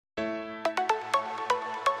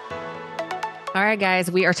All right, guys,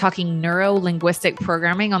 we are talking neuro-linguistic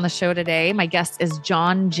programming on the show today. My guest is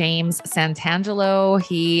James Santangelo.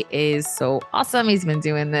 He is so awesome. He's been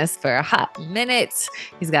doing this for a hot minute.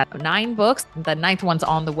 He's got 9 books. The 9th one's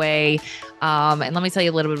on the way. And let me tell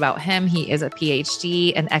you a little bit about him. He is a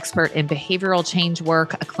PhD, an expert in behavioral change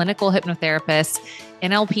work, a clinical hypnotherapist,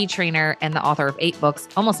 NLP trainer, and the author of 8 books,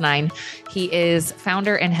 almost 9. He is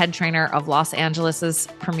founder and head trainer of Los Angeles'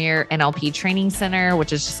 premier NLP training center,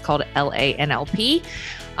 which is just called LANLP.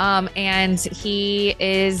 And he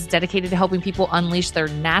is dedicated to helping people unleash their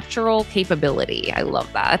natural capability. I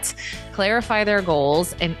love that. Clarify their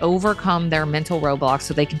goals and overcome their mental roadblocks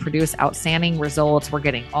so they can produce outstanding results. We're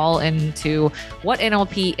getting all into what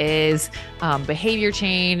NLP is, behavior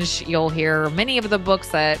change. You'll hear many of the books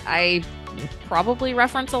that I probably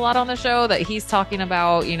reference a lot on the show that he's talking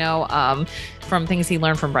about, from things he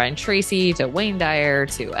learned from Brian Tracy to Wayne Dyer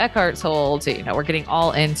to Eckhart Tolle to, we're getting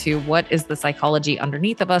all into what is the psychology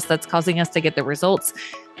underneath of us that's causing us to get the results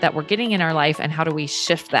that we're getting in our life and how do we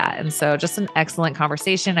shift that? And so just an excellent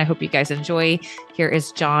conversation. I hope you guys enjoy. Here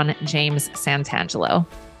is James Santangelo.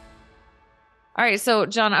 All right. So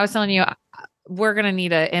John, I was telling you, we're going to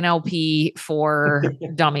need a NLP for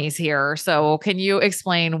dummies here. So can you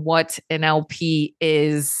explain what NLP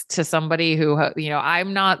is to somebody who,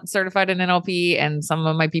 I'm not certified in NLP and some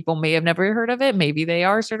of my people may have never heard of it. Maybe they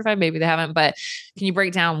are certified, maybe they haven't, but can you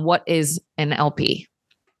break down what is NLP?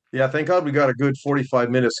 Yeah, thank God we got a good 45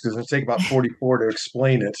 minutes because it'll take about 44 to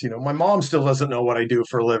explain it. My mom still doesn't know what I do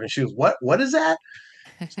for a living. She goes, what is that?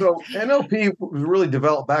 So NLP was really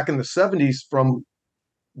developed back in the 70s from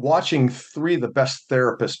watching 3 of the best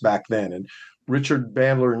therapists back then. And Richard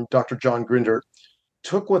Bandler and Dr. John Grinder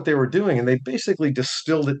took what they were doing and they basically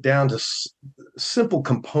distilled it down to simple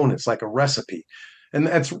components like a recipe. And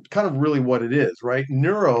that's kind of really what it is, right?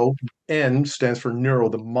 Neuro, N stands for neuro,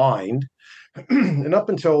 the mind. And up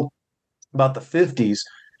until about the 50s,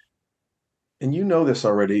 and you know this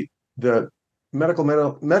already, the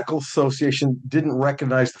Medical Association didn't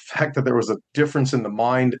recognize the fact that there was a difference in the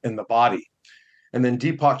mind and the body. And then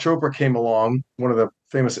Deepak Chopra came along, one of the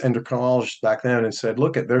famous endocrinologists back then, and said,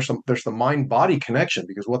 "Look, there's the mind-body connection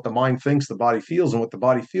because what the mind thinks, the body feels, and what the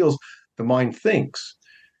body feels, the mind thinks."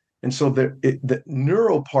 And so the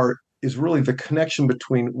neuro part is really the connection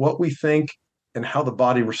between what we think and how the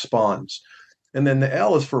body responds. And then the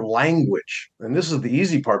L is for language. And this is the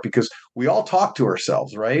easy part because we all talk to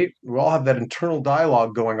ourselves, right? We all have that internal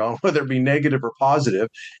dialogue going on, whether it be negative or positive,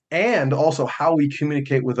 and also how we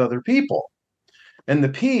communicate with other people. And the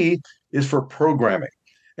P is for programming.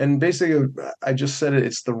 And basically, I just said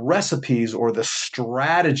it's the recipes or the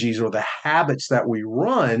strategies or the habits that we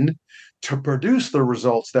run to produce the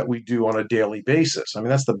results that we do on a daily basis. I mean,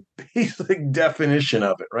 that's the basic definition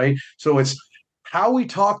of it, right? So it's how we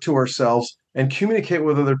talk to ourselves and communicate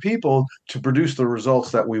with other people to produce the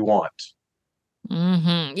results that we want.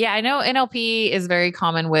 Mm-hmm. Yeah, I know NLP is very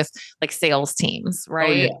common with like sales teams,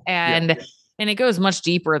 right? Oh, yeah. And it goes much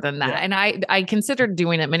deeper than that. Yeah. And I considered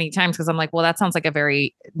doing it many times because I'm like, well, that sounds like a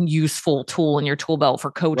very useful tool in your tool belt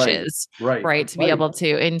for coaches, right? To be able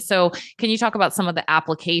to. And so can you talk about some of the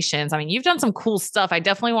applications? I mean, you've done some cool stuff. I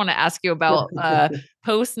definitely want to ask you about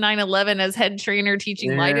post 9/11 as head trainer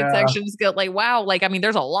teaching lie detection skill. Like, wow. Like, I mean,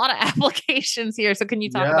 there's a lot of applications here. So can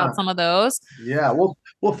you talk about some of those? Yeah.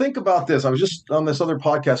 Well, think about this. I was just on this other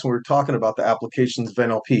podcast when we were talking about the applications of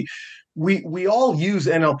NLP. We all use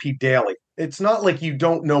NLP daily. It's not like you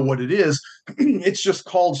don't know what it is. It's just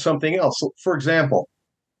called something else. So, for example,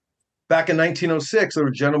 back in 1906, there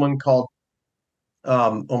was a gentleman called,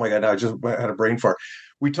 oh my God, now I just had a brain fart.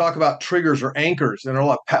 We talk about triggers or anchors, and a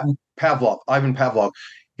lot. Pavlov, Ivan Pavlov.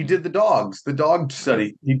 He did the dog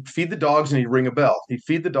study. He'd feed the dogs and he'd ring a bell. He'd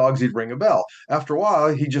feed the dogs, he'd ring a bell. After a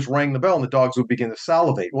while, he just rang the bell and the dogs would begin to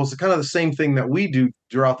salivate. Well, it's kind of the same thing that we do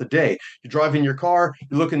throughout the day. You drive in your car,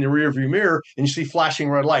 you look in the rearview mirror and you see flashing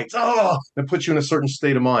red lights. Oh, that puts you in a certain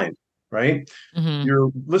state of mind, right? Mm-hmm. You're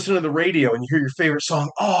listening to the radio and you hear your favorite song.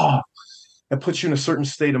 Oh, that puts you in a certain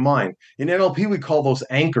state of mind. In NLP, we call those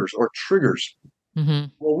anchors or triggers. Mm-hmm.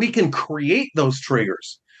 Well, we can create those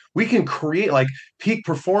triggers. We can create like peak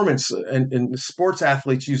performance, and sports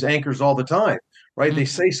athletes use anchors all the time, right? Mm-hmm. They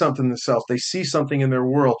say something to themselves. They see something in their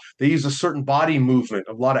world. They use a certain body movement.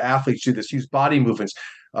 A lot of athletes do this, use body movements.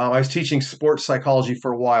 I was teaching sports psychology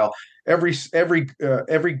for a while.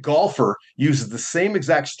 Every golfer uses the same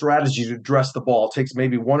exact strategy to address the ball. It takes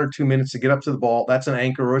maybe 1 or 2 minutes to get up to the ball. That's an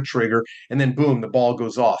anchor or a trigger. And then boom, the ball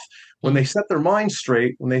goes off. When they set their mind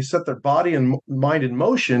straight, when they set their body and mind in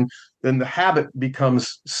motion, then the habit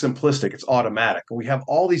becomes simplistic. It's automatic. We have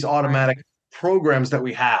all these automatic programs that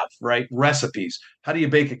we have, right? Recipes. How do you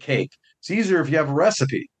bake a cake? It's easier if you have a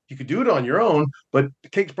recipe. You could do it on your own, but the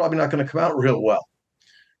cake's probably not going to come out real well,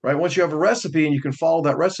 right? Once you have a recipe and you can follow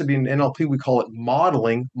that recipe in NLP, we call it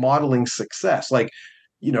modeling success. Like,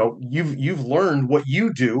 you've learned what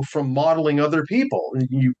you do from modeling other people, and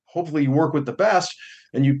you hopefully you work with the best,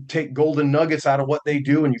 and you take golden nuggets out of what they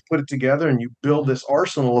do and you put it together and you build this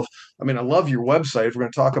arsenal of, I mean, I love your website. If we're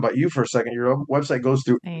going to talk about you for a second, your website goes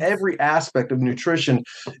through every aspect of nutrition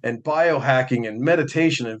and biohacking and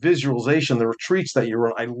meditation and visualization, the retreats that you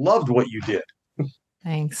run. I loved what you did.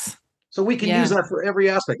 Thanks. So we can use that for every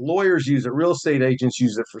aspect. Lawyers use it, real estate agents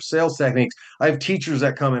use it for sales techniques. I have teachers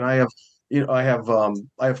that come in. I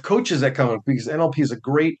have coaches that come in, because NLP is a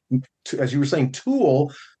great, as you were saying,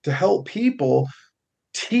 tool to help people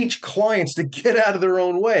teach clients to get out of their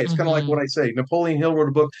own way. It's kind of like what I say. Napoleon Hill wrote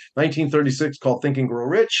a book, 1936, called Think and Grow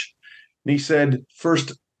Rich. And he said,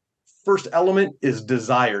 first element is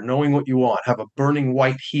desire, knowing what you want, have a burning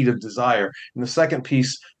white heat of desire. And the second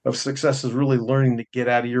piece of success is really learning to get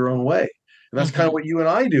out of your own way. And that's kind of what you and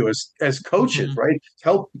I do as coaches, right?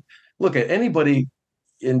 Help look at anybody,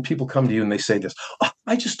 and people come to you and they say this, oh,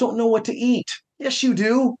 I just don't know what to eat. Yes, you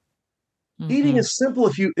do. Eating is simple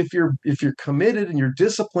if you're committed and you're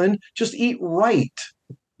disciplined. Just eat right.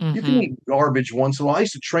 You can eat garbage once in a while. I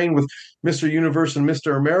used to train with Mr. Universe and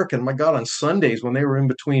Mr. America. And my God, on Sundays when they were in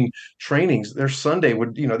between trainings, their Sunday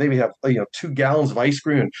would, they would have 2 gallons of ice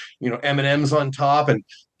cream and M&Ms on top, and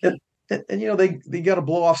they got to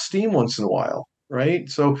blow off steam once in a while, right?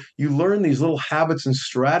 So you learn these little habits and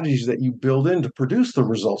strategies that you build in to produce the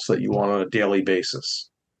results that you want on a daily basis.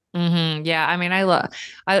 Yeah. I mean,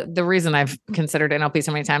 the reason I've considered NLP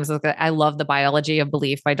so many times is that I love The Biology of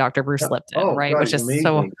Belief by Dr. Bruce Lipton, right? God, which is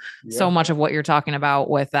so much of what you're talking about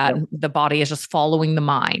with that. The body is just following the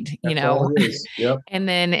mind, That's all it is. And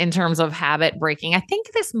then in terms of habit breaking, I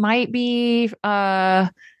think this might be,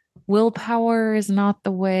 willpower is not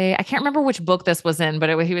the way. I can't remember which book this was in, but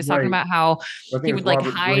he was talking about how he would like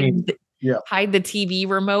hide the TV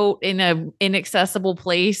remote in a inaccessible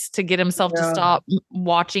place to get himself to stop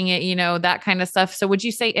watching it, that kind of stuff. So would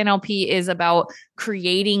you say NLP is about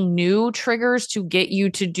creating new triggers to get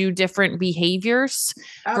you to do different behaviors?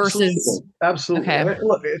 Absolutely. Okay.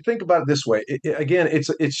 Look, think about it this way. Again,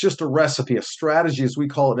 it's just a recipe, a strategy, as we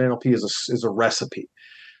call it in NLP, is a recipe.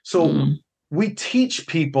 So we teach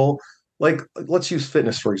people, like, let's use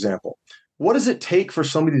fitness, for example. What does it take for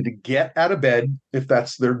somebody to get out of bed, if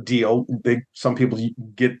that's their deal? Some people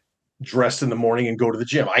get dressed in the morning and go to the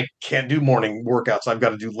gym. I can't do morning workouts. I've got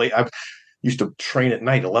to do late. I've used to train at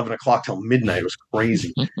night, 11 o'clock till midnight. It was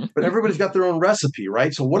crazy. But everybody's got their own recipe,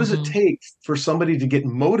 right? So what does it take for somebody to get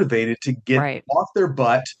motivated to get off their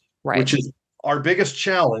butt, which is our biggest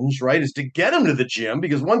challenge, right, is to get them to the gym,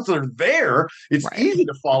 because once they're there, it's easy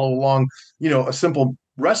to follow along, a simple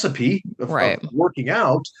recipe of working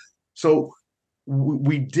out. So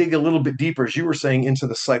we dig a little bit deeper, as you were saying, into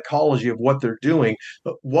the psychology of what they're doing,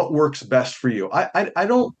 but what works best for you. I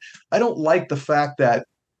don't like the fact that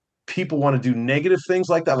people want to do negative things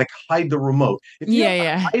like that, like hide the remote. If you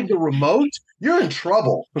hide the remote, you're in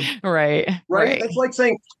trouble. Right. That's like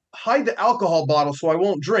saying, hide the alcohol bottle so I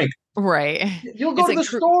won't drink. Right. You'll go to the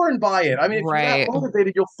store and buy it. I mean, if you're that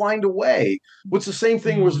motivated, you'll find a way. What's the same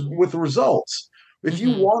thing with results? If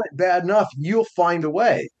you want it bad enough, you'll find a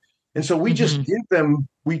way. And so we just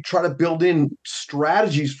we try to build in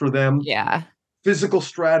strategies for them. Physical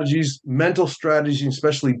strategies, mental strategies, and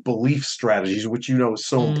especially belief strategies, which is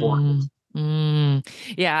so important.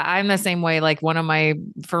 Yeah, I'm the same way. Like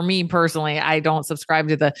for me personally, I don't subscribe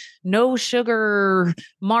to the no sugar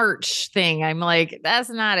March thing. I'm like, that's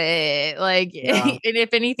not it. Like, and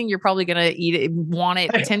if anything, you're probably going to want it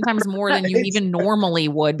 10 times more than you even normally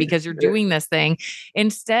would, because you're doing this thing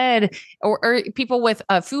instead, or people with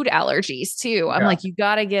food allergies too. I'm like, you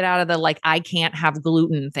got to get out of the, like, I can't have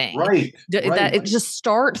gluten thing. Just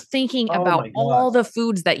start thinking about all the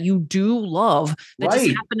foods that you do love that just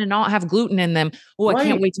happen to not have gluten in them. Oh, I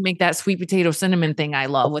can't wait to make that sweet potato cinnamon thing I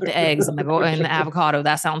love with the eggs and the avocado.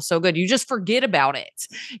 That sounds so good. You just forget about it.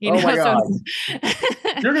 My God.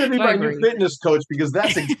 You're going to be my new fitness coach, because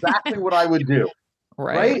that's exactly what I would do.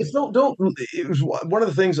 Right? It was one of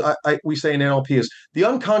the things we say in NLP is the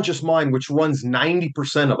unconscious mind, which runs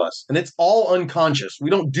 90% of us, and it's all unconscious.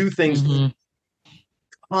 We don't do things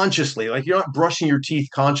consciously. Like, you're not brushing your teeth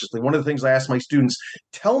consciously. One of the things I ask my students,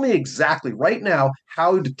 tell me exactly right now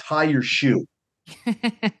how to tie your shoe.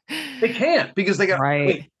 They can't, because they got,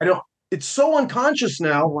 I don't, it's so unconscious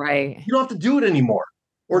now. You don't have to do it anymore.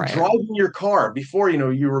 Or driving your car before,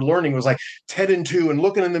 you were learning was like 10 and 2 and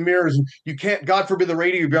looking in the mirrors. And you can't, God forbid, the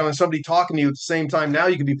radio be on somebody talking to you at the same time. Now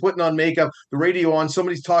you could be putting on makeup, the radio on,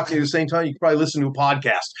 somebody's talking to you at the same time. You could probably listen to a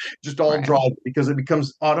podcast, just all drive because it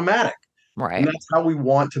becomes automatic. Right. And that's how we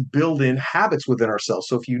want to build in habits within ourselves.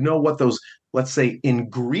 So if you know what those, let's say,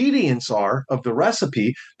 ingredients are of the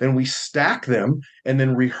recipe, then we stack them and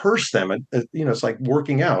then rehearse them. And, it's like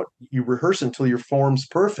working out. You rehearse until your form's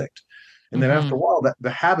perfect. And then after a while, the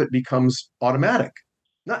habit becomes automatic.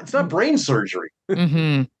 It's not brain surgery.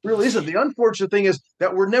 It really isn't. The unfortunate thing is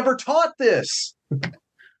that we're never taught this.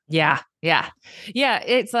 Yeah.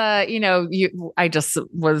 It's, I've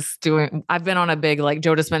been on a big, like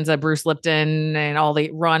Joe Dispenza, Bruce Lipton and all the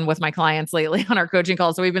run with my clients lately on our coaching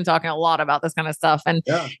calls. So we've been talking a lot about this kind of stuff. And,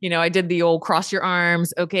 I did the old cross your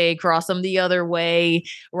arms. Okay. Cross them the other way.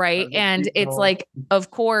 Right. And it's like,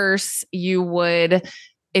 of course you would,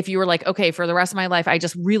 if you were like, okay, for the rest of my life, I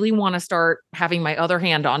just really want to start having my other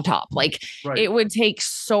hand on top. Like it would take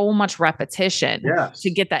so much repetition to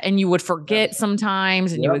get that. And you would forget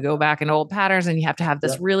sometimes and you would go back into old patterns and you have to have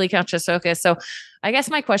this really conscious focus. So I guess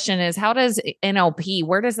my question is, how does NLP,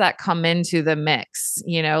 where does that come into the mix?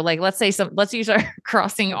 Like let's use our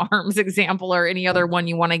crossing arms example or any other one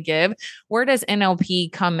you want to give. Where does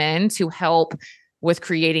NLP come in to help with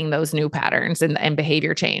creating those new patterns and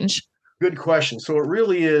behavior change? Good question. So it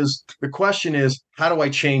really is, the question is, how do I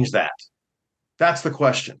change that? That's the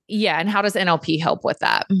question. Yeah. And how does NLP help with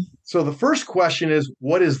that? So the first question is,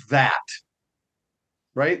 what is that?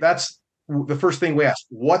 Right? That's the first thing we ask.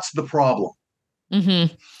 What's the problem?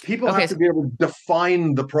 People have to be able to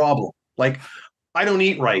define the problem. Like, I don't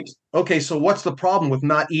eat right. Okay, so what's the problem with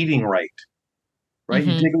not eating right? Right?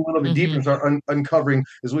 You dig a little bit deeper and start uncovering,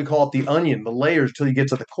 as we call it, the onion, the layers, till you get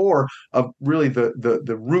to the core of really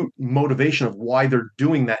the root motivation of why they're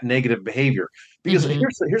doing that negative behavior. Because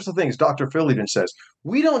here's the thing, as Dr. Phillipson says,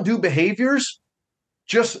 we don't do behaviors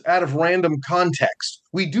just out of random context.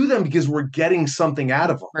 We do them because we're getting something out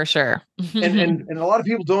of them. For sure. and a lot of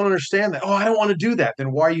people don't understand that. Oh, I don't want to do that.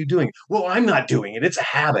 Then why are you doing it? Well, I'm not doing it. It's a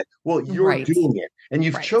habit. Well, you're doing it. And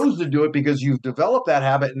you've chosen to do it because you've developed that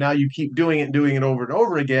habit. And now you keep doing it over and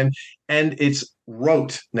over again. And it's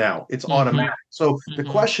rote now. It's automatic. So the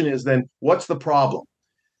question is then, what's the problem?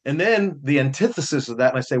 And then the antithesis of that,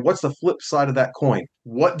 and I say, what's the flip side of that coin?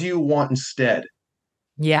 What do you want instead?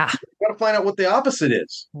 Yeah. You got to find out what the opposite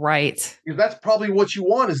is. Right. Because that's probably what you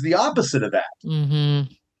want, is the opposite of that.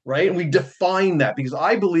 Right. And we define that, because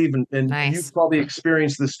I believe, and you've probably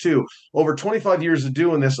experienced this too, over 25 years of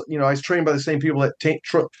doing this. I was trained by the same people that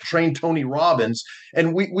trained Tony Robbins.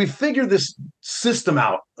 And we figured this system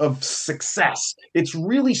out of success. It's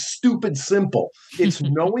really stupid simple. It's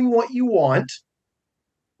knowing what you want,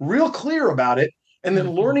 real clear about it, and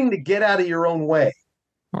then learning to get out of your own way.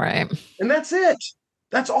 Right. And that's it.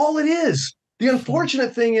 That's all it is. The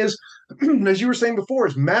unfortunate thing is, as you were saying before,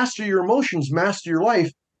 is master your emotions, master your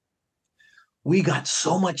life. We got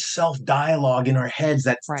so much self-dialogue in our heads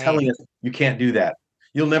that's telling us, you can't do that.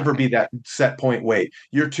 You'll never be that set point weight.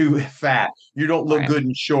 You're too fat. You don't look good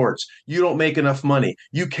in shorts. You don't make enough money.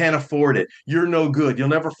 You can't afford it. You're no good. You'll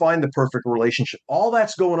never find the perfect relationship. All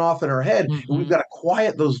that's going off in our head, and we've got to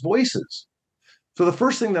quiet those voices. So the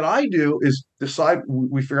first thing that I do is decide,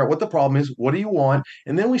 we figure out what the problem is, what do you want,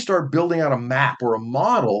 and then we start building out a map or a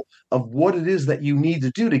model of what it is that you need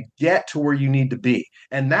to do to get to where you need to be.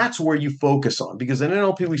 And that's where you focus on, because in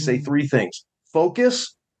NLP we say three things: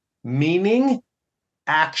 focus, meaning,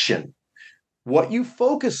 action. What you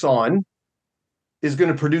focus on is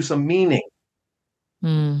going to produce a meaning.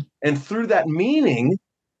 And through that meaning,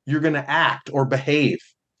 you're going to act or behave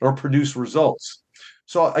or produce results.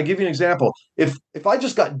 So I give you an example. If I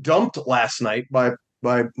just got dumped last night by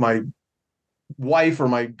my wife or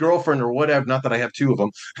my girlfriend or whatever, not that I have two of them,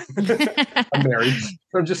 I'm married.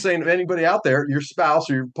 I'm just saying, if anybody out there, your spouse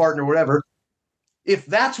or your partner, whatever, if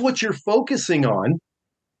that's what you're focusing on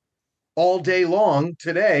all day long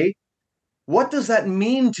today, what does that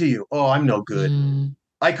mean to you? Oh, I'm no good.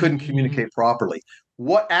 I couldn't communicate properly.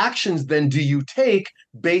 What actions then do you take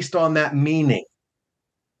based on that meaning?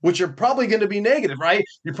 Which are probably going to be negative, right?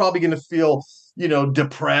 You're probably going to feel,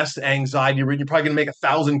 depressed, anxiety. You're probably going to make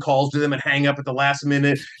 1,000 calls to them and hang up at the last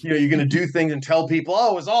minute. You're going to do things and tell people,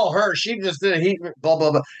 oh, it was all her. She just did it. Blah, blah,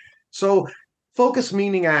 blah. So focus,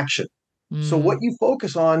 meaning, action. So what you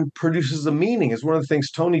focus on produces a meaning. Is one of the things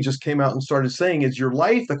Tony just came out and started saying, is your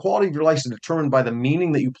life, the quality of your life is determined by the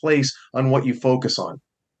meaning that you place on what you focus on.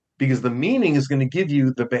 Because the meaning is going to give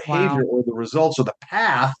you the behavior or the results or the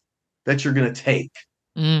path that you're going to take.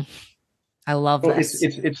 I love this.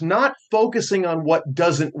 It's not focusing on what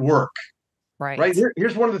doesn't work. right?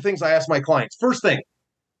 Here's one of the things I ask my clients. First thing,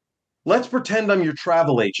 let's pretend I'm your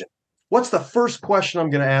travel agent. What's the first question I'm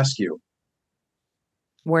going to ask you?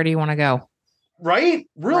 Where do you want to go? Right?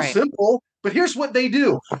 Real simple. But here's what they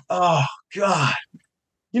do. Oh, God.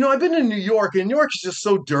 I've been in New York, and New York is just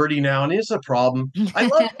so dirty now, and it's a problem. I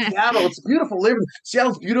love Seattle. It's beautiful.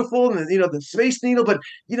 Seattle's beautiful, and, the Space Needle, but,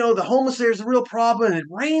 the homeless there is a real problem, and it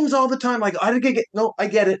rains all the time. Like, I get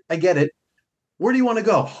it. Where do you want to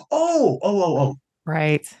go? Oh.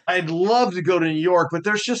 Right. I'd love to go to New York, but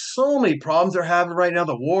there's just so many problems they're having right now.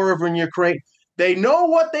 The war over in Ukraine. They know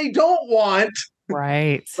what they don't want.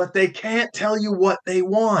 Right. But they can't tell you what they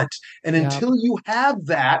want. And until you have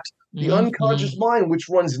that, the unconscious mind, which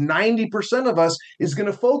runs 90% of us, is going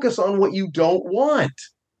to focus on what you don't want.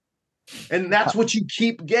 And that's what you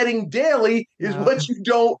keep getting daily is what you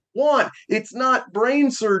don't want. It's not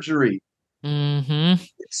brain surgery. It's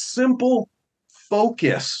simple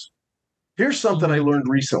focus. Here's something I learned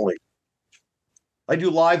recently. I do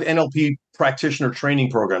live NLP practitioner training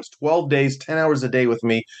programs, 12 days, 10 hours a day with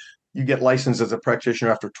me. You get licensed as a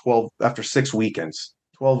practitioner after 6 weekends,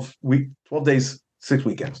 12 days, 6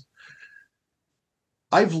 weekends.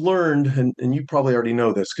 I've learned, and you probably already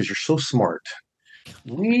know this because you're so smart.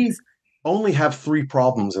 We only have 3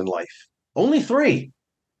 problems in life. Only 3.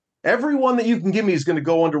 Every one that you can give me is going to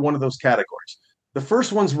go under one of those categories. The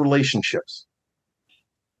first one's relationships.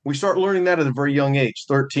 We start learning that at a very young age,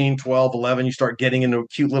 13, 12, 11. You start getting into a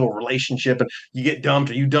cute little relationship and you get dumped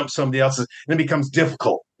or you dump somebody else's, and it becomes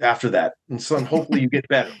difficult after that. And so hopefully you get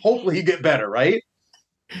better. Hopefully you get better, right?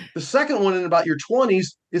 The second one in about your 20s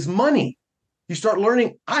is money. You start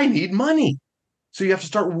learning, I need money. So you have to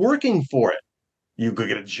start working for it. You go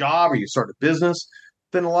get a job or you start a business.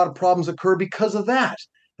 Then a lot of problems occur because of that.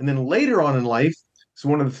 And then later on in life, it's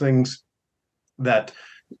one of the things that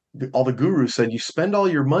all the gurus said, you spend all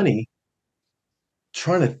your money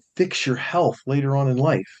trying to fix your health later on in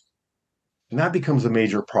life. And that becomes a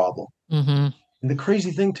major problem. And the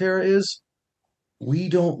crazy thing, Tara, is we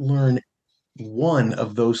don't learn one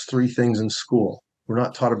of those 3 things in school. We're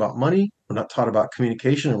not taught about money. We're not taught about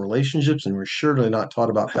communication and relationships. And we're surely not taught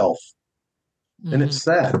about health. And it's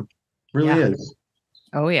sad. It really is.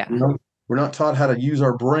 Oh, yeah. We're not taught how to use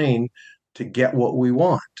our brain to get what we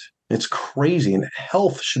want. It's crazy. And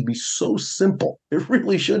health should be so simple. It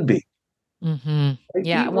really should be.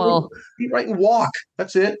 Yeah. Eat right and walk.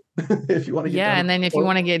 That's it. If you want to get and then if you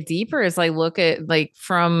want to get deeper, it's like, look at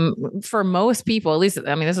for most people, at least,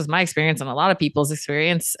 I mean, this is my experience and a lot of people's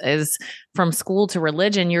experience is from school to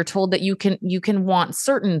religion. You're told that you can want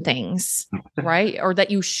certain things, right? Or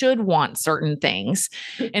that you should want certain things.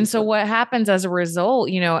 And so what happens as a result,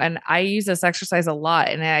 and I use this exercise a lot,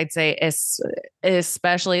 and I'd say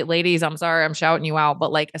especially ladies, I'm sorry, I'm shouting you out,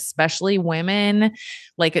 but like, especially women,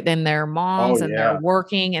 like then their moms and they're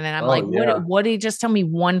working. And then I'm what do you just tell me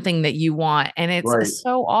one thing that you want? And it's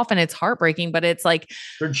so often it's heartbreaking, but it's like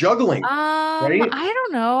they're juggling. Right? I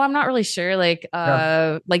don't know. I'm not really sure. Like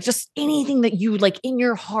just anything that you like in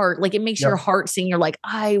your heart, like it makes your heart sing. You're like,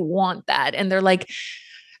 I want that. And they're like,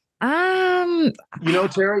 Tara,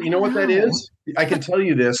 you know what that is? I can tell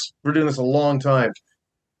you this. We're doing this a long time.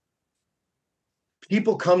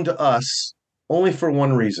 People come to us only for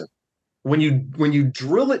one reason. When you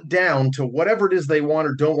drill it down to whatever it is they want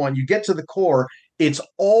or don't want, you get to the core, it's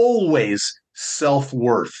always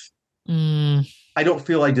self-worth. I don't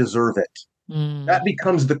feel I deserve it. That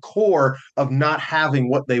becomes the core of not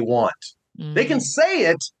having what they want. They can say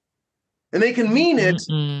it and they can mean it,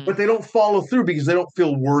 but they don't follow through because they don't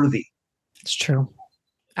feel worthy. It's true.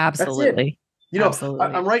 Absolutely. Absolutely.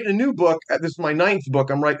 I'm writing a new book. This is my 9th book.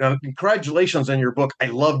 I'm writing. Congratulations on your book. I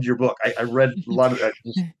loved your book. I read a lot of that.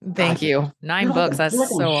 Thank you. 9 books. That's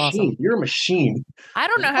so awesome. You're a machine. I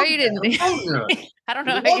don't know how you didn't. I don't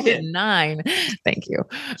know how you did 9. Thank you.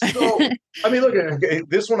 So, I mean, look,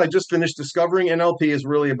 this one I just finished. Discovering NLP is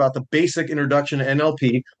really about the basic introduction to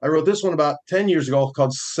NLP. I wrote this one about 10 years ago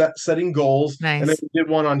called Setting Goals. Nice. And then we did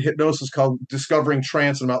one on hypnosis called Discovering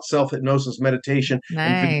Trance and about self-hypnosis, meditation,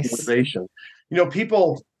 and visualization.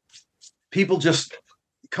 People just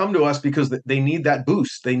come to us because they need that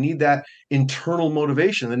boost. They need that internal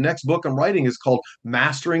motivation. The next book I'm writing is called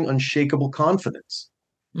Mastering Unshakable Confidence.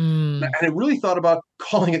 And I really thought about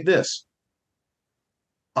calling it this.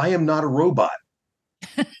 I am not a robot.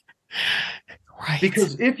 Right.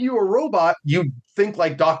 Because if you were a robot, you'd think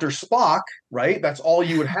like Dr. Spock, right? That's all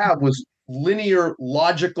you would have was linear,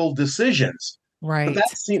 logical decisions. Right. But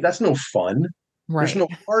that's no fun. Right. There's no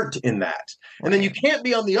heart in that. And then you can't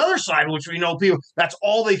be on the other side, which we know people, that's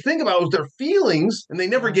all they think about is their feelings, and they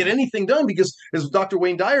never get anything done because, as Dr.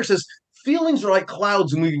 Wayne Dyer says, feelings are like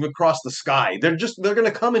clouds moving across the sky. They're going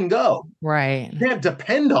to come and go. Right. You can't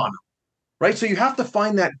depend on them, right? So you have to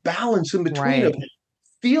find that balance in between of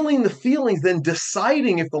feeling the feelings, then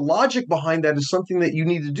deciding if the logic behind that is something that you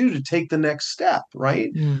need to do to take the next step,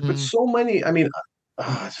 right? But so many, I mean,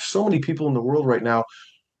 there's so many people in the world right now,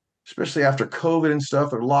 especially after COVID and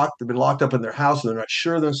stuff, they've been locked up in their house and they're not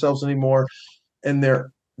sure of themselves anymore. And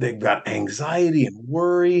they've got anxiety and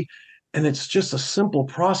worry. And it's just a simple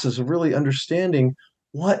process of really understanding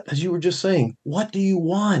what, as you were just saying, what do you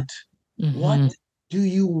want? What do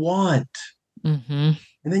you want? And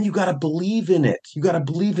then you got to believe in it. You got to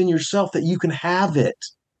believe in yourself that you can have it.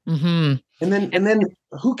 And then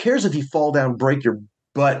who cares if you fall down, break your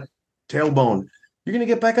butt, tailbone? You're going to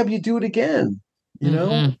get back up. You do it again, you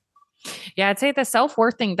know? Yeah, I'd say the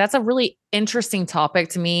self-worth thing, that's a really interesting topic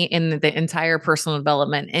to me in the entire personal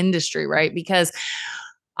development industry, right? Because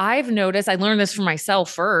I've noticed, I learned this for myself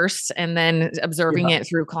first, and then observing it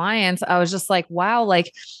through clients, I was just like, wow,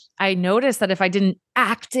 like I noticed that if I didn't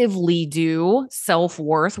actively do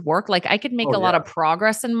self-worth work, like I could make a lot of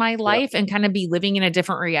progress in my life and kind of be living in a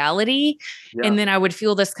different reality. And then I would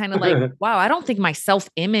feel this kind of like, wow, I don't think my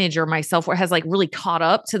self-image or my self-worth has like really caught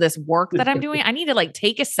up to this work that I'm doing. I need to like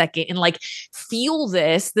take a second and like feel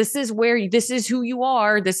this. This is who you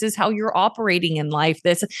are. This is how you're operating in life.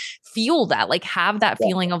 Feel that, like have that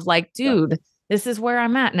feeling of like, dude, this is where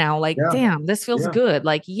I'm at now. Like, damn, this feels good.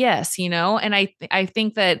 Like, yes, you know? And I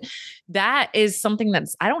think that is something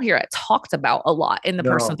I don't hear it talked about a lot in the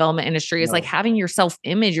personal development industry, is like having your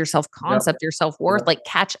self-image, your self-concept, your self-worth, like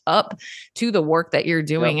catch up to the work that you're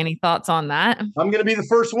doing. Any thoughts on that? I'm going to be the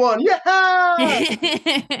first one. Yeah.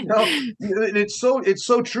 It's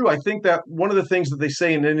so true. I think that one of the things that they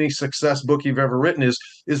say in any success book you've ever written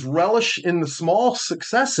is relish in the small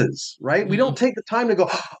successes, right? We don't take the time to go,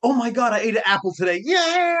 oh my God, I ate an apple today.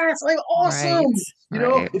 Yes, like awesome. You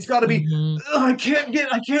know, it's got to be, I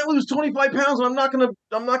can't lose 25 pounds. And I'm not gonna,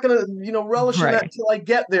 relish in that until I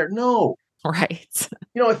get there. No. Right.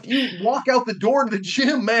 You know, if you walk out the door to the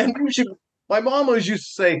gym, man, my mom always used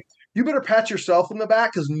to say, you better pat yourself in the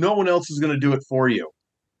back because no one else is going to do it for you.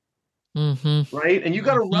 Right. And you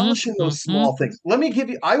got to relish in those small things.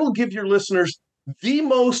 I will give your listeners the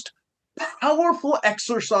most powerful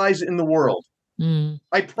exercise in the world.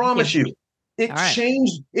 I promise you. It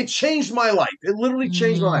changed my life. It literally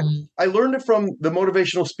changed my life. I learned it from the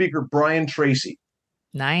motivational speaker, Brian Tracy.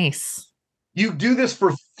 Nice. You do this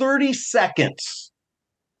for 30 seconds.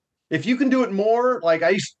 If you can do it more, like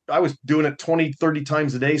I was doing it 20, 30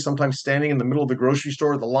 times a day, sometimes standing in the middle of the grocery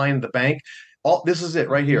store, the line at the bank. This is it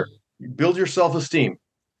right here. You build your self-esteem.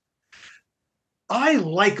 I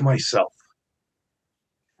like myself.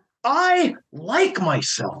 I like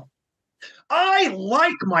myself. I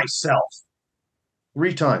like myself.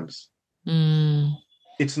 3 times.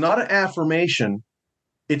 It's not an affirmation.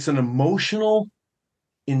 It's an emotional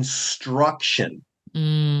instruction.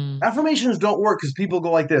 Affirmations don't work because people go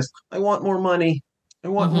like this. I want more money. I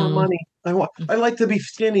want more money. I like to be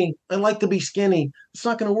skinny. I like to be skinny. It's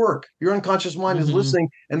not going to work. Your unconscious mind is listening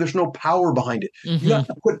and there's no power behind it. You have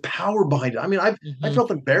to put power behind it. I mean, I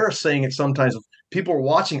felt embarrassed saying it sometimes. If people were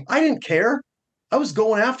watching, I didn't care. I was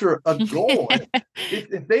going after a goal.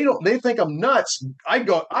 if they think I'm nuts, I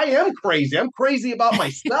go, I am crazy. I'm crazy about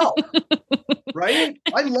myself. Right?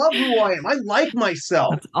 I love who I am. I like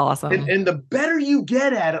myself. That's awesome. And the better you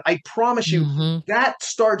get at it, I promise you, that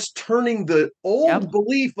starts turning the old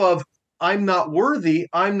belief of I'm not worthy,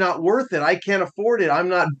 I'm not worth it, I can't afford it, I'm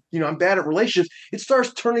not, I'm bad at relationships. It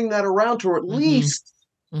starts turning that around to at least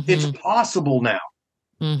it's possible now.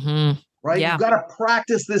 Right? You've got to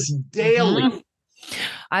practice this daily.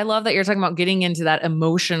 I love that you're talking about getting into that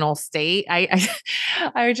emotional state.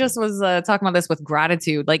 I just was talking about this with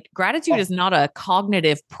gratitude. Like gratitude is not a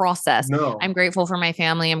cognitive process. No. I'm grateful for my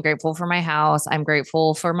family. I'm grateful for my house. I'm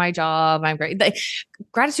grateful for my job.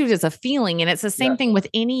 Gratitude is a feeling. And it's the same thing with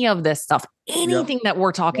any of this stuff. Anything that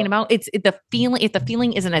we're talking about, it's the feeling. If the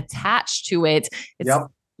feeling isn't attached to it,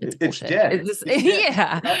 it's dead.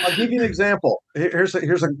 Yeah. I'll give you an example. Here's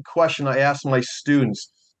a question I ask my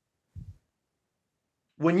students.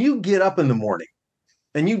 When you get up in the morning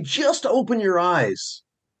and you just open your eyes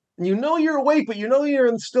and you're awake, but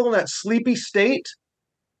you're still in that sleepy state,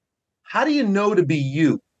 how do you know to be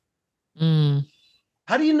you?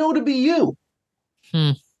 How do you know to be you?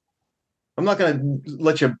 I'm not going to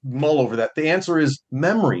let you mull over that. The answer is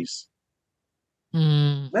memories.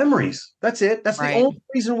 Memories. That's it. That's the only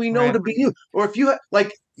reason we know to be you. Or if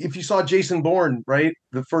you saw Jason Bourne, right?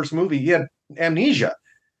 The first movie, he had amnesia.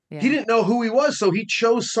 He didn't know who he was, so he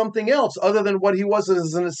chose something else other than what he was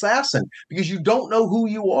as an assassin, because you don't know who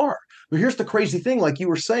you are. But here's the crazy thing, like you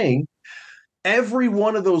were saying, every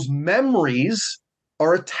one of those memories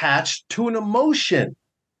are attached to an emotion.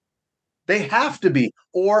 They have to be,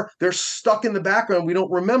 or they're stuck in the background. We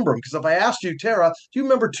don't remember them. Because if I asked you, Tara, do you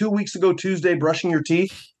remember 2 weeks ago Tuesday brushing your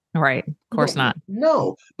teeth? Right. Of course not.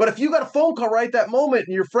 No. But if you got a phone call right that moment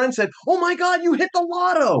and your friend said, oh my God, you hit the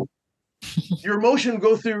lotto, your emotion would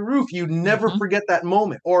go through the roof. You never forget that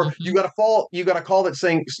moment. Or you got a call that's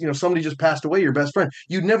saying, somebody just passed away, your best friend.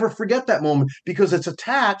 You never forget that moment because it's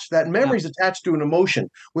attached, that memory's attached to an emotion.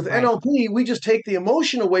 With NLP, we just take the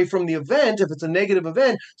emotion away from the event if it's a negative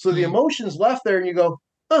event. So the emotion's left there and you go,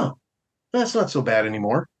 oh, that's not so bad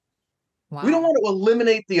anymore. Wow. We don't want to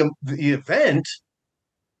eliminate the event.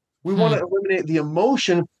 We want to eliminate the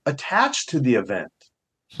emotion attached to the event.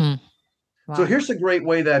 Wow. So here's a great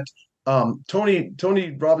way that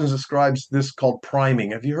Tony Robbins describes this called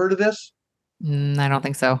priming. Have you heard of this? I don't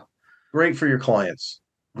think so. Great for your clients.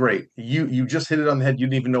 Great. You just hit it on the head. You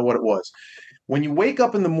didn't even know what it was. When you wake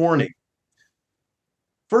up in the morning,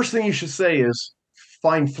 first thing you should say is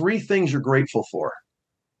find 3 things you're grateful for.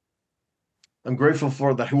 I'm grateful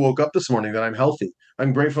for that I woke up this morning, that I'm healthy.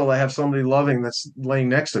 I'm grateful that I have somebody loving that's laying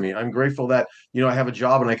next to me. I'm grateful that, I have a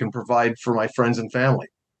job and I can provide for my friends and family.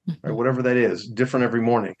 Right, whatever that is, different every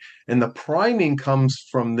morning. And the priming comes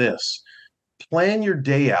from this. Plan your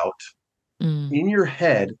day out in your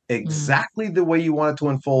head exactly the way you want it to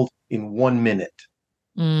unfold in 1 minute.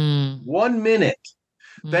 1 minute.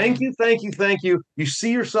 Thank you, thank you, thank you. You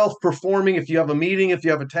see yourself performing. If you have a meeting, if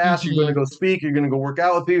you have a task, you're going to go speak, you're going to go work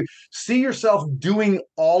out with people. See yourself doing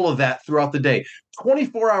all of that throughout the day.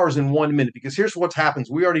 24 hours in 1 minute, because here's what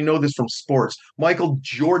happens. We already know this from sports. Michael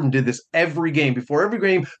Jordan did this every game. Before every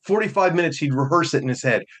game, 45 minutes, he'd rehearse it in his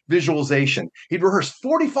head. Visualization. He'd rehearse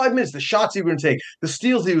 45 minutes, the shots he was going to take, the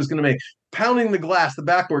steals he was going to make, pounding the glass, the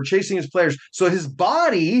backboard, chasing his players. So his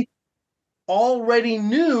body already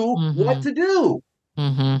knew what to do.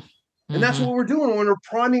 And that's what we're doing when we're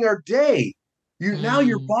priming our day. Now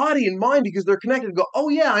your body and mind, because they're connected, go, oh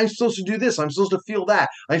yeah, I'm supposed to do this. I'm supposed to feel that.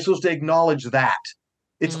 I'm supposed to acknowledge that.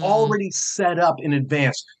 It's already set up in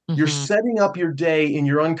advance. You're setting up your day in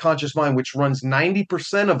your unconscious mind, which runs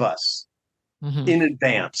 90% of us in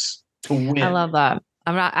advance to win. I love that.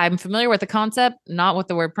 I'm familiar with the concept, not with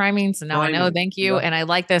the word priming. So now I know, thank you. Yep. And I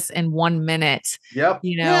like this in 1 minute. Yep.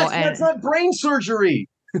 That's not brain surgery.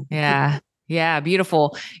 Yeah. Yeah.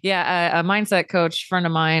 Beautiful. Yeah. A mindset coach friend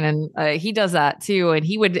of mine, and he does that too. And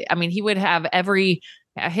he would have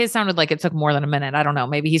his sounded like it took more than a minute. I don't know.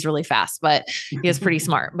 Maybe he's really fast, but he is pretty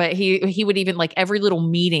smart. But he would even, like, every little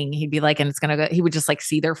meeting, he'd be like, and it's going to go, he would just like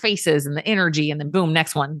see their faces and the energy, and then boom,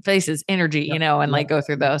 next one, faces, energy, and like go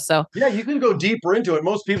through those. So yeah, you can go deeper into it.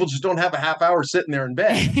 Most people just don't have a half hour sitting there in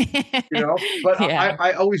bed, but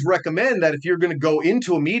I always recommend that if you're going to go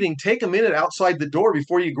into a meeting, take a minute outside the door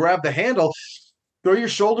before you grab the handle. Throw your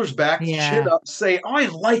shoulders back, chin up, say, I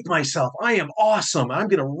like myself. I am awesome. I'm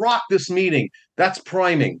going to rock this meeting. That's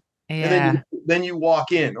priming. Yeah. And then you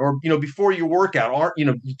walk in, or, before you work out,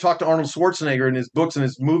 you talk to Arnold Schwarzenegger in his books and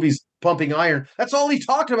his movies, Pumping Iron. That's all he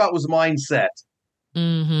talked about was mindset.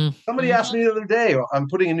 Somebody asked me the other day, I'm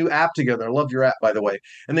putting a new app together. I love your app, by the way.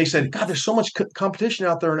 And they said, God, there's so much competition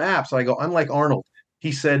out there in apps. And I go, I'm like Arnold.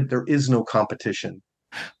 He said, there is no competition.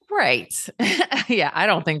 Right. Yeah. I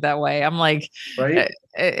don't think that way. I'm like, right.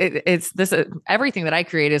 It's this, everything that I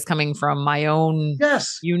create is coming from my own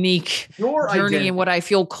unique journey identity. And what I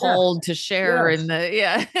feel called to share in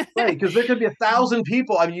the, right. Cause there could be 1,000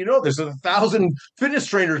 people. I mean, there's 1,000 fitness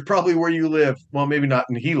trainers probably where you live. Well, maybe not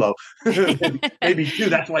in Hilo, maybe 2.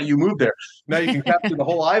 That's why you moved there. Now you can capture the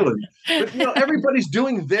whole island, but everybody's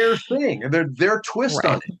doing their thing, their twist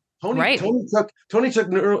on it. Tony took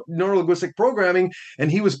neuro-linguistic programming,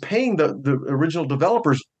 and he was paying the original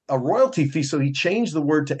developers a royalty fee. So he changed the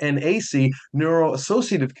word to NAC,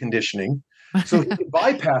 neuro-associative condition, so he could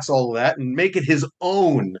bypass all of that and make it his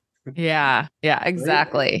own. Yeah,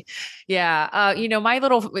 exactly. Right? Yeah.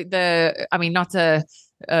 Not to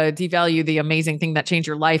devalue the amazing thing that changed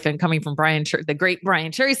your life, and coming from the great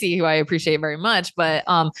Brian Tracy, who I appreciate very much. But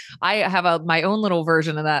I have my own little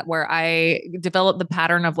version of that, where I developed the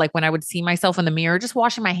pattern of, like, when I would see myself in the mirror, just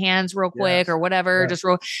washing my hands real quick or whatever,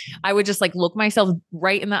 I would just like look myself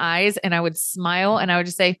right in the eyes, and I would smile, and I would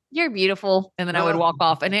just say, "You're beautiful." And then I would walk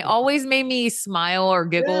off, and it always made me smile or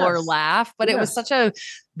giggle or laugh. But it was such a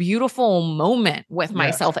beautiful moment with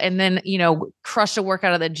myself. And then, crush a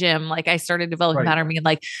workout of the gym. Like, I started developing pattern, being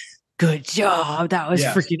like, good job. That was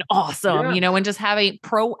freaking awesome. And just having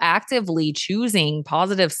proactively choosing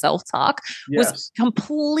positive self-talk was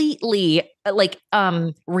completely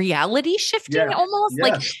reality shifting Yeah. almost.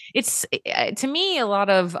 Like Yes. it's to me a lot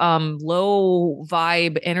of low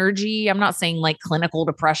vibe energy. I'm not saying like clinical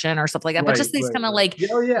depression or stuff like that, but Right. just these Right. kind of Right. like Yeah.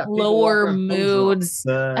 Oh, yeah. People walk lower around toes drop. moods.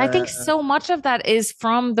 I think so much of that is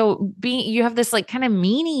from the being you have this like kind of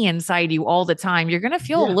meanie inside you all the time. You're gonna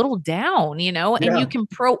feel a Yeah. little down, and Yeah. you can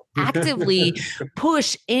proactively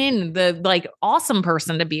push in the like awesome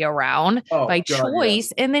person to be around Oh by God. Yeah.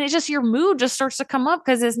 choice. And then it just your mood just starts to come up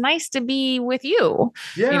because it's nice to be with you,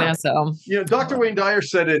 Yeah. so Dr. Wayne Dyer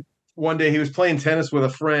said it one day. He was playing tennis with a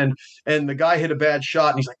friend, and the guy hit a bad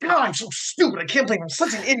shot, and he's like, "God, I'm so stupid. I can't believe I'm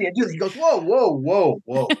such an idiot." He goes, "Whoa, whoa, whoa,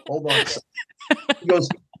 whoa. Hold on a second." He goes,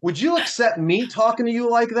 "Would you accept me talking to you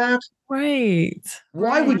like that? right.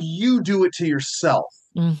 Why would you do it to yourself?"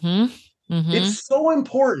 Mm-hmm. Mm-hmm. It's so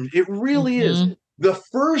important. It really is. Mm-hmm. The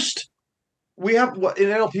first, we have what in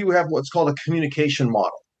NLP, we have what's called a communication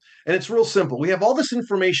model. And it's real simple. We have all this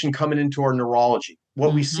information coming into our neurology,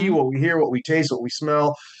 what we see, Mm-hmm. what we hear, what we taste, what we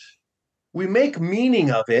smell. We make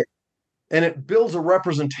meaning of it, and it builds a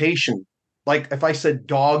representation. Like if I said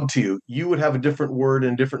dog to you, you would have a different word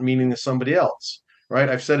and different meaning than somebody else, right?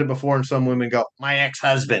 I've said it before, and some women go, "My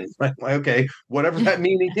ex-husband." Okay, whatever that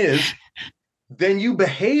meaning is, then you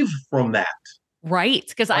behave from that, Right.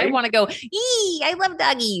 Because I right? want to go, I love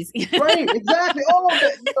doggies. Right, exactly.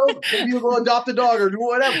 Oh, maybe you'll go adopt a dog or do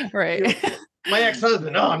whatever. Right. My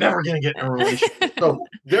ex-husband, no, I'm never going to get in a relationship. So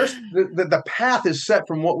there's the path is set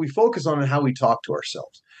from what we focus on and how we talk to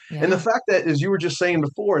ourselves. Yeah. And the fact that, as you were just saying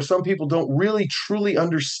before, some people don't really truly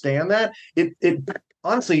understand that. It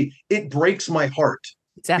honestly, it breaks my heart.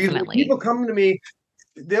 Because when Definitely. people come to me,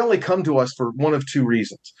 they only come to us for one of two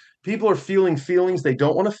reasons. People are feeling feelings they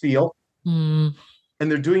don't want to feel, Mm,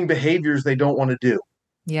 and they're doing behaviors they don't want to do.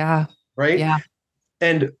 yeah. Right. Yeah.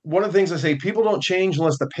 And one of the things I say, people don't change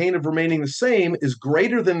unless the pain of remaining the same is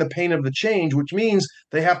greater than the pain of the change, which means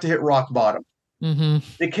they have to hit rock bottom. Mm-hmm.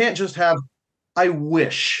 They can't just have, I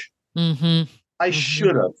wish, Mm-hmm. I Mm-hmm.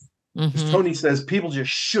 should have. As Mm-hmm. Tony says, people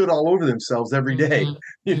just should all over themselves every day,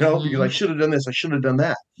 because I should have done this, I should have done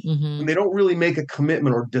that. Mm-hmm. And they don't really make a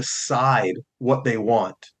commitment or decide what they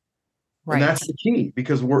want. And Right. that's the key,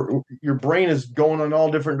 because your brain is going in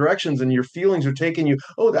all different directions and your feelings are taking you,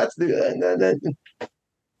 oh, that's the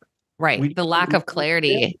Right. The lack of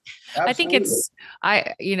clarity. I think so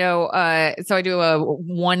I do a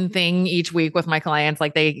one thing each week with my clients,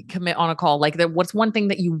 like they commit on a call, like what's one thing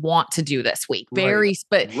that you want to do this week? But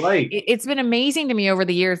it's been amazing to me over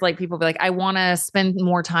the years. Like people be like, I want to spend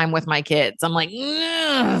more time with my kids. I'm like,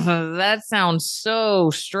 that sounds so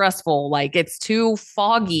stressful. Like it's too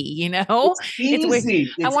foggy, It's easy.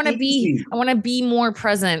 I want to be more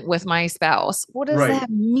present with my spouse. What does that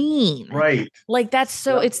mean? Right. Like that's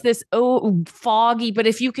so it's this foggy, but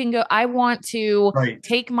if you can go, I want to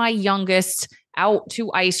take my youngest out to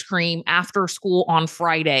ice cream after school on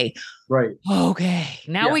Friday. Right. Okay.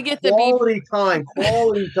 Now we get the quality time.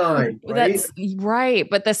 Right? That's right.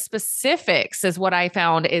 But the specifics is what I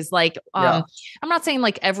found is like, I'm not saying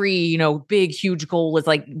like every, big, huge goal is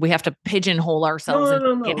like, we have to pigeonhole ourselves.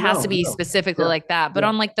 It has to be specifically like that. But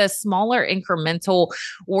on like the smaller incremental,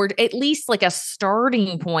 or at least like a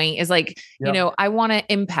starting point is like, I want to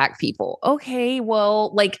impact people. Okay.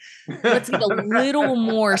 Well, like, let's get a little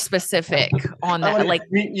more specific on that. Like,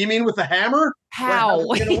 you mean with the hammer? How?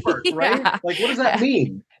 How's it gonna work, right? Like, what does that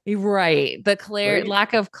mean? Right. The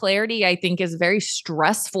lack of clarity, I think, is very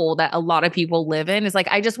stressful that a lot of people live in. It's like,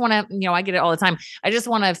 I just want to, I get it all the time. I just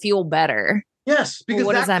want to feel better. Yes, because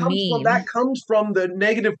what does that mean? That comes from the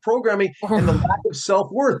negative programming and the lack of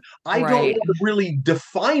self-worth. I don't want to really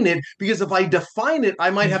define it, because if I define it,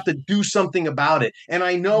 I might have to do something about it. And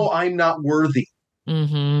I know I'm not worthy.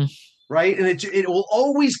 Mm-hmm. Right. And it will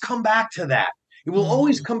always come back to that. It will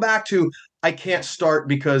always come back to, I can't start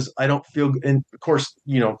because I don't feel. And of course,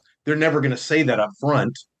 they're never going to say that up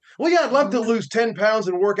front. Well, yeah, I'd love to lose 10 pounds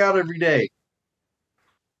and work out every day.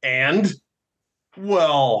 And,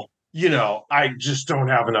 well, I just don't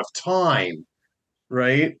have enough time.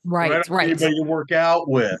 Right. Right. I don't have anybody to work out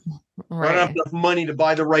with. I don't have enough money to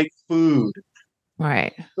buy the right food.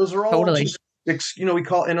 Right. Those are all just, we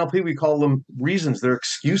call NLP, we call them reasons. They're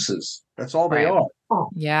excuses. That's all they are.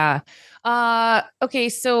 Yeah. Okay.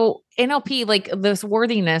 So NLP, like this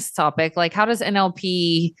worthiness topic, like how does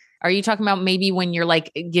NLP, are you talking about maybe when you're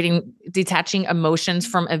like detaching emotions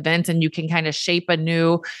from events and you can kind of shape how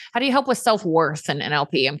do you help with self-worth in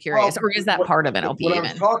NLP? I'm curious. Or is that part of NLP? When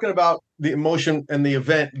I'm talking about the emotion and the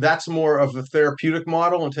event, that's more of the therapeutic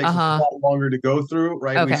model and takes us a lot longer to go through,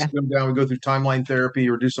 right? Okay. We skim down, we go through timeline therapy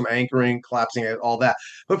or do some anchoring, collapsing, all that.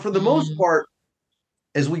 But for the most part,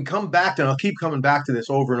 as we come back to, and I'll keep coming back to this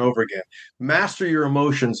over and over again, master your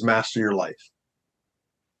emotions, master your life.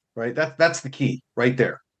 Right? That's the key right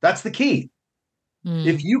there. That's the key.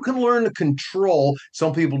 If you can learn to control,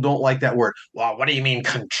 some people don't like that word. Well, what do you mean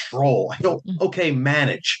control? I go, okay,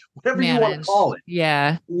 manage, whatever you want to call it.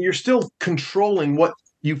 Yeah. You're still controlling what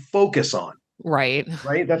you focus on. Right.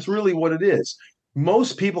 Right? That's really what it is.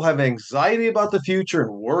 Most people have anxiety about the future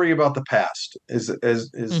and worry about the past. As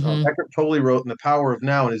Eckhart Tolle wrote in The Power of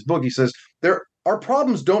Now in his book, he says, our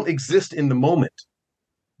problems don't exist in the moment.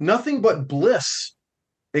 Nothing but bliss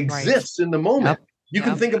exists in the moment. Yep. You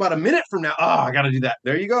can think about a minute from now, I got to do that.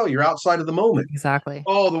 There you go. You're outside of the moment. Exactly.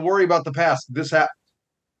 Oh, the worry about the past. This happened.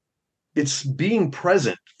 It's being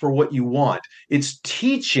present for what you want. It's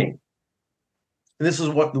teaching. And this is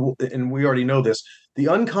what, and we already know this, the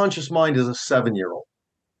unconscious mind is a 7-year-old.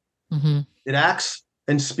 It acts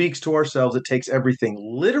and speaks to ourselves. It takes everything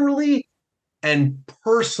literally and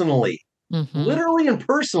personally. Literally and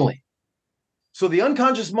personally. So the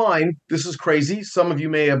unconscious mind, this is crazy. Some of you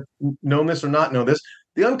may have known this or not know this.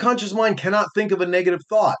 The unconscious mind cannot think of a negative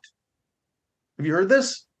thought. Have you heard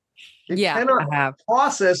this? It cannot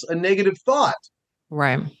process a negative thought.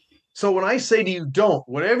 Right. So when I say to you,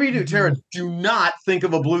 whatever you do, Tara, do not think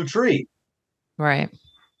of a blue tree. Right.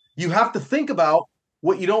 You have to think about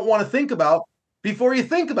what you don't want to think about before you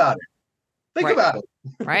think about it. Think about it.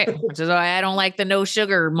 Right. Which is why I don't like the no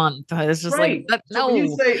sugar month. It's just like, no. So when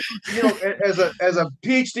you say, as a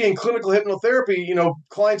PhD in clinical hypnotherapy,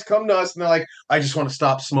 clients come to us and they're like, I just want to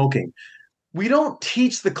stop smoking. We don't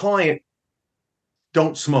teach the client,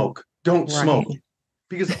 don't smoke, don't smoke.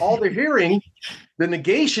 Because all they're hearing, the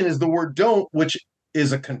negation is the word don't, which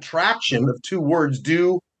is a contraction of two words,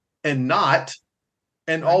 do and not.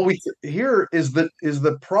 And all we hear is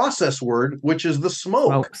the process word, which is the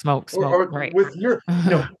smoke. Smoke. Right. With your,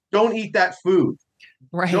 don't eat that food.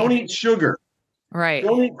 Right. Don't eat sugar. Right.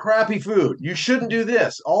 Don't eat crappy food. You shouldn't do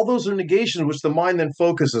this. All those are negations, which the mind then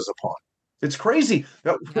focuses upon. It's crazy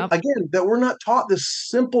that, again, that we're not taught this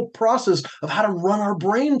simple process of how to run our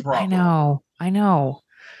brain properly. I know.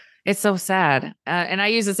 It's so sad. And I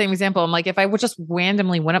use the same example. I'm like, if I would just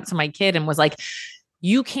randomly went up to my kid and was like,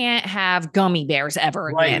 you can't have gummy bears ever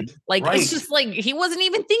again. It's just like, he wasn't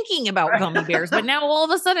even thinking about gummy bears, but now all of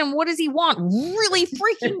a sudden, what does he want? Really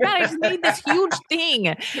freaking bad. I just made this huge thing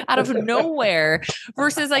out of nowhere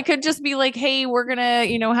versus I could just be like, hey, we're going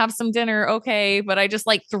to, have some dinner. Okay. But I just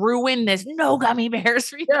threw in this no gummy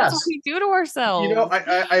bears. Yes. That's what we do to ourselves.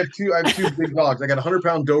 I have two big dogs. I got a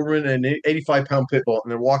 100-pound Doberman and an 85-pound pit bull, and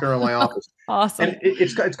they're walking around my office. Awesome. And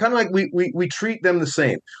it's kind of like we treat them the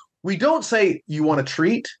same. We don't say you want a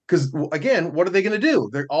treat because, again, what are they going to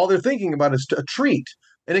do? All they're thinking about is a treat.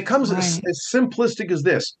 And it comes as simplistic as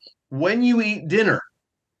this. When you eat dinner,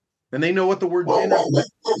 and they know what the word dinner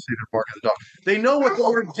means. They know what the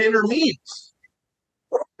word dinner means.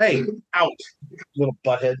 Hey, out, little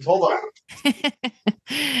buttheads. Hold on.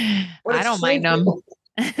 I don't mind them.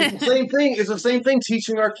 It's the same thing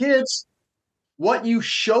teaching our kids. What you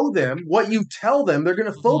show them, what you tell them, they're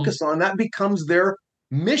going to focus on. That becomes their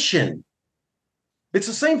mission. It's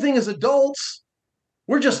the same thing as adults.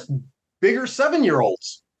 We're just bigger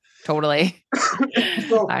 7-year-olds. Totally.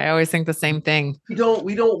 So I always think the same thing. We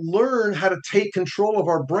don't learn how to take control of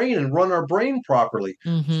our brain and run our brain properly.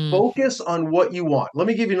 Focus on what you want. Let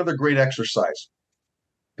me give you another great exercise.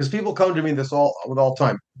 Because people come to me all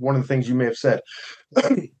time. One of the things you may have said.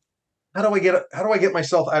 How do I get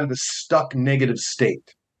myself out of this stuck negative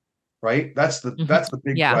state? Right? That's the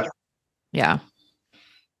big question. Yeah.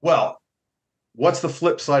 Well, what's the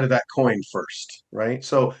flip side of that coin first, right?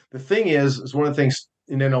 So the thing is one of the things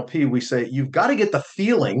in NLP, we say, you've got to get the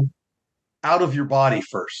feeling out of your body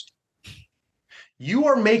first. You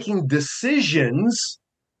are making decisions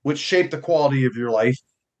which shape the quality of your life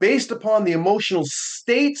based upon the emotional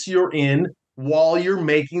states you're in while you're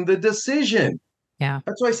making the decision. Yeah.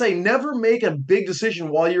 That's why I say never make a big decision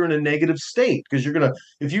while you're in a negative state, because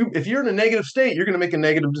if you're in a negative state, you're going to make a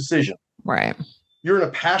negative decision. Right. You're in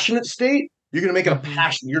a passionate state, you're going to make it a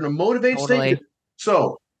passion. You're in a motivated state.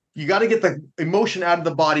 So you got to get the emotion out of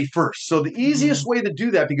the body first. So the easiest way to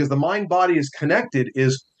do that, because the mind body is connected,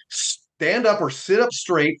 is stand up or sit up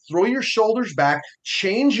straight, throw your shoulders back,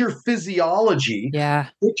 change your physiology. Yeah.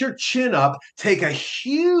 Put your chin up, take a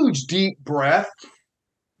huge deep breath.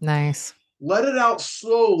 Nice. Let it out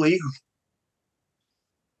slowly.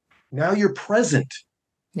 Now you're present.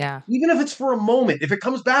 Yeah. Even if it's for a moment, if it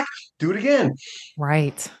comes back, do it again.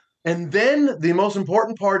 Right. And then the most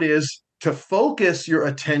important part is to focus your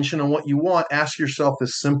attention on what you want. Ask yourself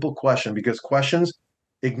this simple question, because questions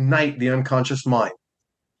ignite the unconscious mind.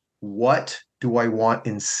 What do I want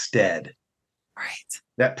instead? Right.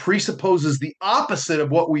 That presupposes the opposite of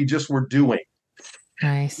what we just were doing.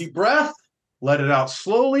 Nice. Deep breath, let it out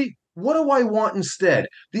slowly. What do I want instead?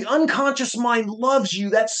 The unconscious mind loves you.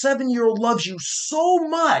 That 7-year-old loves you so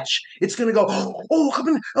much. It's going to go,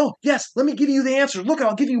 oh, yes, let me give you the answer. Look,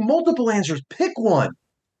 I'll give you multiple answers. Pick one.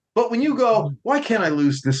 But when you go, why can't I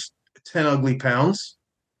lose this 10 ugly pounds?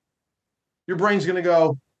 Your brain's going to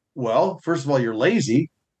go, well, first of all, you're lazy.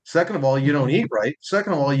 Second of all, you don't eat right.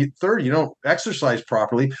 Second of all, third, you don't exercise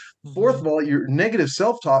properly. Fourth of all, your negative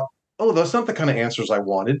self-talk. Oh, that's not the kind of answers I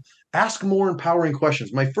wanted. Ask more empowering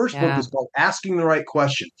questions. My first book is called Asking the Right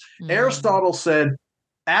Question. Aristotle said,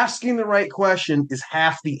 asking the right question is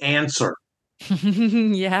half the answer.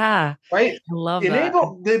 Yeah. Right? I love that.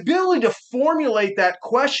 The ability to formulate that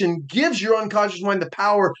question gives your unconscious mind the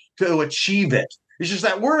power to achieve it. It's just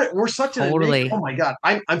that we're such an innate, oh my God,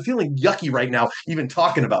 I'm feeling yucky right now, even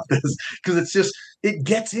talking about this, because it's just, it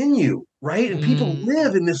gets in you, right? And people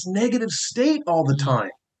live in this negative state all the time.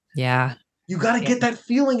 Yeah. You got to get that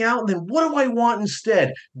feeling out. And then what do I want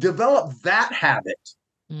instead? Develop that habit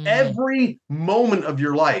every moment of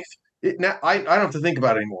your life. Now, I don't have to think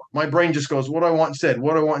about it anymore. My brain just goes, what do I want instead?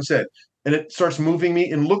 What do I want instead? And it starts moving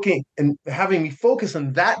me and looking and having me focus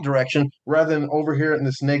in that direction rather than over here in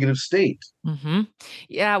this negative state.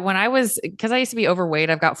 Yeah. Because I used to be overweight,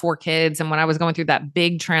 I've got 4 kids. And when I was going through that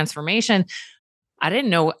big transformation, I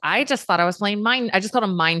didn't know. I just thought I was playing mind. I just called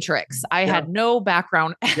them mind tricks. I had no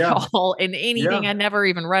background at all in anything. I never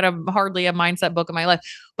even read hardly a mindset book in my life,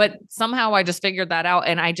 but somehow I just figured that out.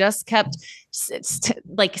 And I just kept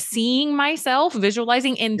like seeing myself,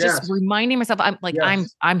 visualizing, and just reminding myself,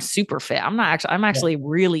 I'm super fit. I'm actually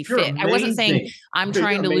really You're fit. amazing. I wasn't saying I'm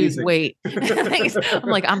trying to lose weight. I'm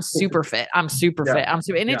like, I'm super fit. I'm super fit. I'm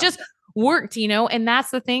super, and it just worked, and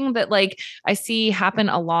that's the thing that like I see happen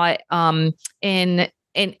a lot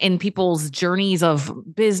in people's journeys of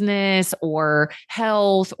business or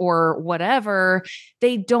health or whatever.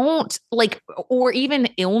 They don't like, or even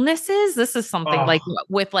illnesses. This is something like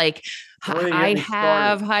with like, I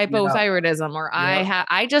have hypothyroidism or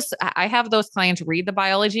I have those clients read the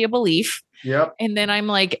biology of belief. And then I'm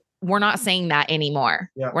like, we're not saying that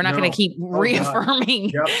anymore. We're not going to keep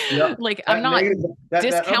reaffirming. Like I'm not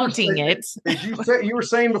discounting it. As you were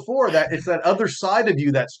saying before, that it's that other side of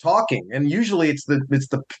you that's talking, and usually it's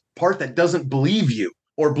the part that doesn't believe you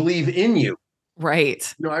or believe in you.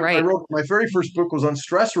 Right. I wrote my very first book was on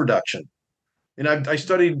stress reduction. And I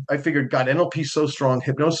figured, God, NLP is so strong.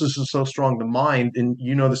 Hypnosis is so strong. The mind, and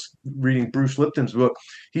this reading Bruce Lipton's book,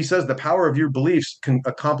 he says the power of your beliefs can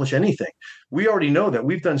accomplish anything. We already know that.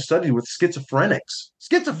 We've done studies with schizophrenics.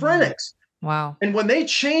 Wow. And when they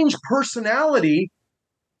change personality,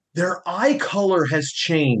 their eye color has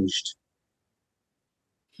changed.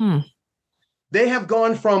 They have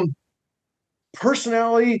gone from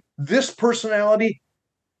this personality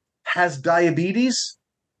has diabetes,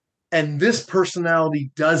 and this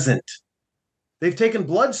personality doesn't. They've taken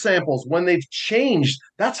blood samples when they've changed.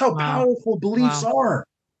 That's how powerful beliefs are.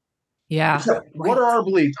 Yeah. So what are our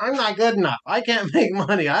beliefs? I'm not good enough. I can't make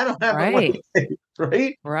money. I don't have money.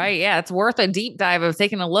 Right? Right. Yeah. It's worth a deep dive of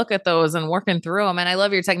taking a look at those and working through them. And I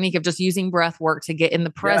love your technique of just using breath work to get in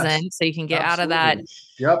the present so you can get out of that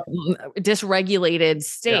dysregulated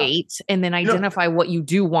state and then identify what you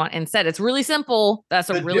do want instead. It's really simple. That's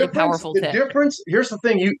a really powerful tip. Here's the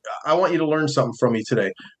thing. I want you to learn something from me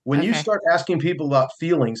today. When you start asking people about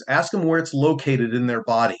feelings, ask them where it's located in their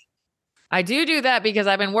body. I do that because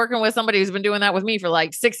I've been working with somebody who's been doing that with me for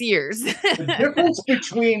like 6 years. The difference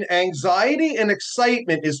between anxiety and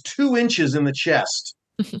excitement is 2 inches in the chest.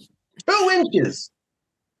 2 inches.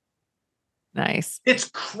 Nice. It's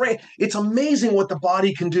crazy. It's amazing what the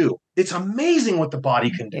body can do.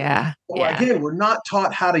 Yeah. So again, we're not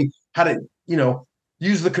taught how to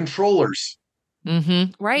use the controllers.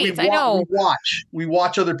 Right. I know. We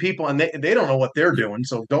watch other people and they don't know what they're doing.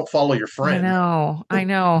 So don't follow your friend. I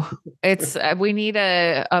know. It's, we need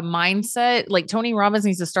a mindset. Like Tony Robbins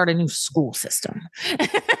needs to start a new school system.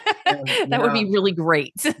 That would be really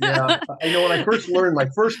great. I know when I first learned my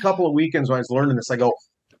first couple of weekends when I was learning this, I go,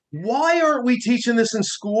 why aren't we teaching this in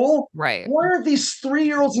school? Right. Why aren't these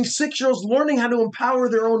 3-year-olds and 6-year-olds learning how to empower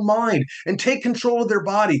their own mind and take control of their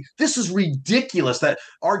body? This is ridiculous that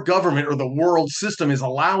our government or the world system is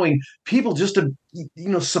allowing people just to,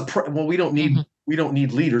 suppress. Well, we don't need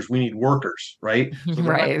leaders. We need workers, right? So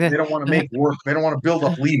they don't want to make work. They don't want to build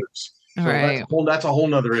up leaders. So Right. that's a whole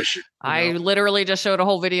nother issue. I literally just showed a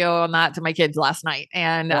whole video on that to my kids last night.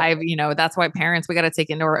 And that's why parents, we got to take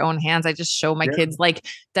into our own hands. I just show my kids like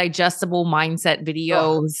digestible mindset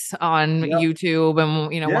videos on YouTube, and,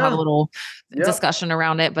 we'll have a little discussion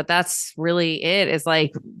around it, but that's really it. Is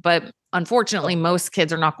like, but unfortunately, most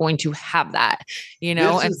kids are not going to have that, This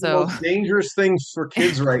and is the most dangerous thing for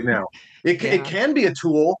kids right now. It can be a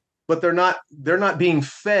tool, but they're not being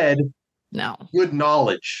fed good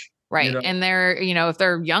knowledge. Right. And they're, if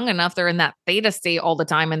they're young enough, they're in that theta state all the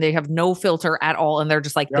time and they have no filter at all. And they're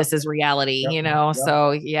just like, this is reality,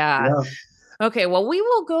 So Okay. Well, we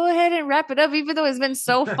will go ahead and wrap it up, even though it's been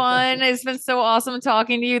so fun. It's been so awesome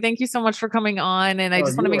talking to you. Thank you so much for coming on. And I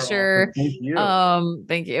just want to make sure,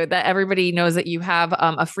 thank you, that everybody knows that you have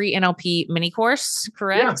a free NLP mini course,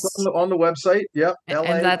 correct? Yeah, on the website. Yep.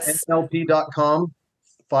 And that's LANLP.com.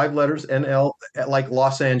 5 letters, NL, like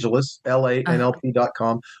Los Angeles,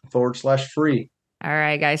 LANLP.com/free. All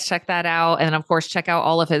right, guys, check that out. And of course, check out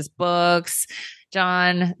all of his books.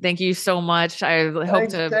 John, thank you so much. I hope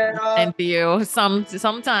to end you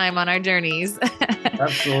sometime on our journeys.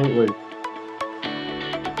 Absolutely.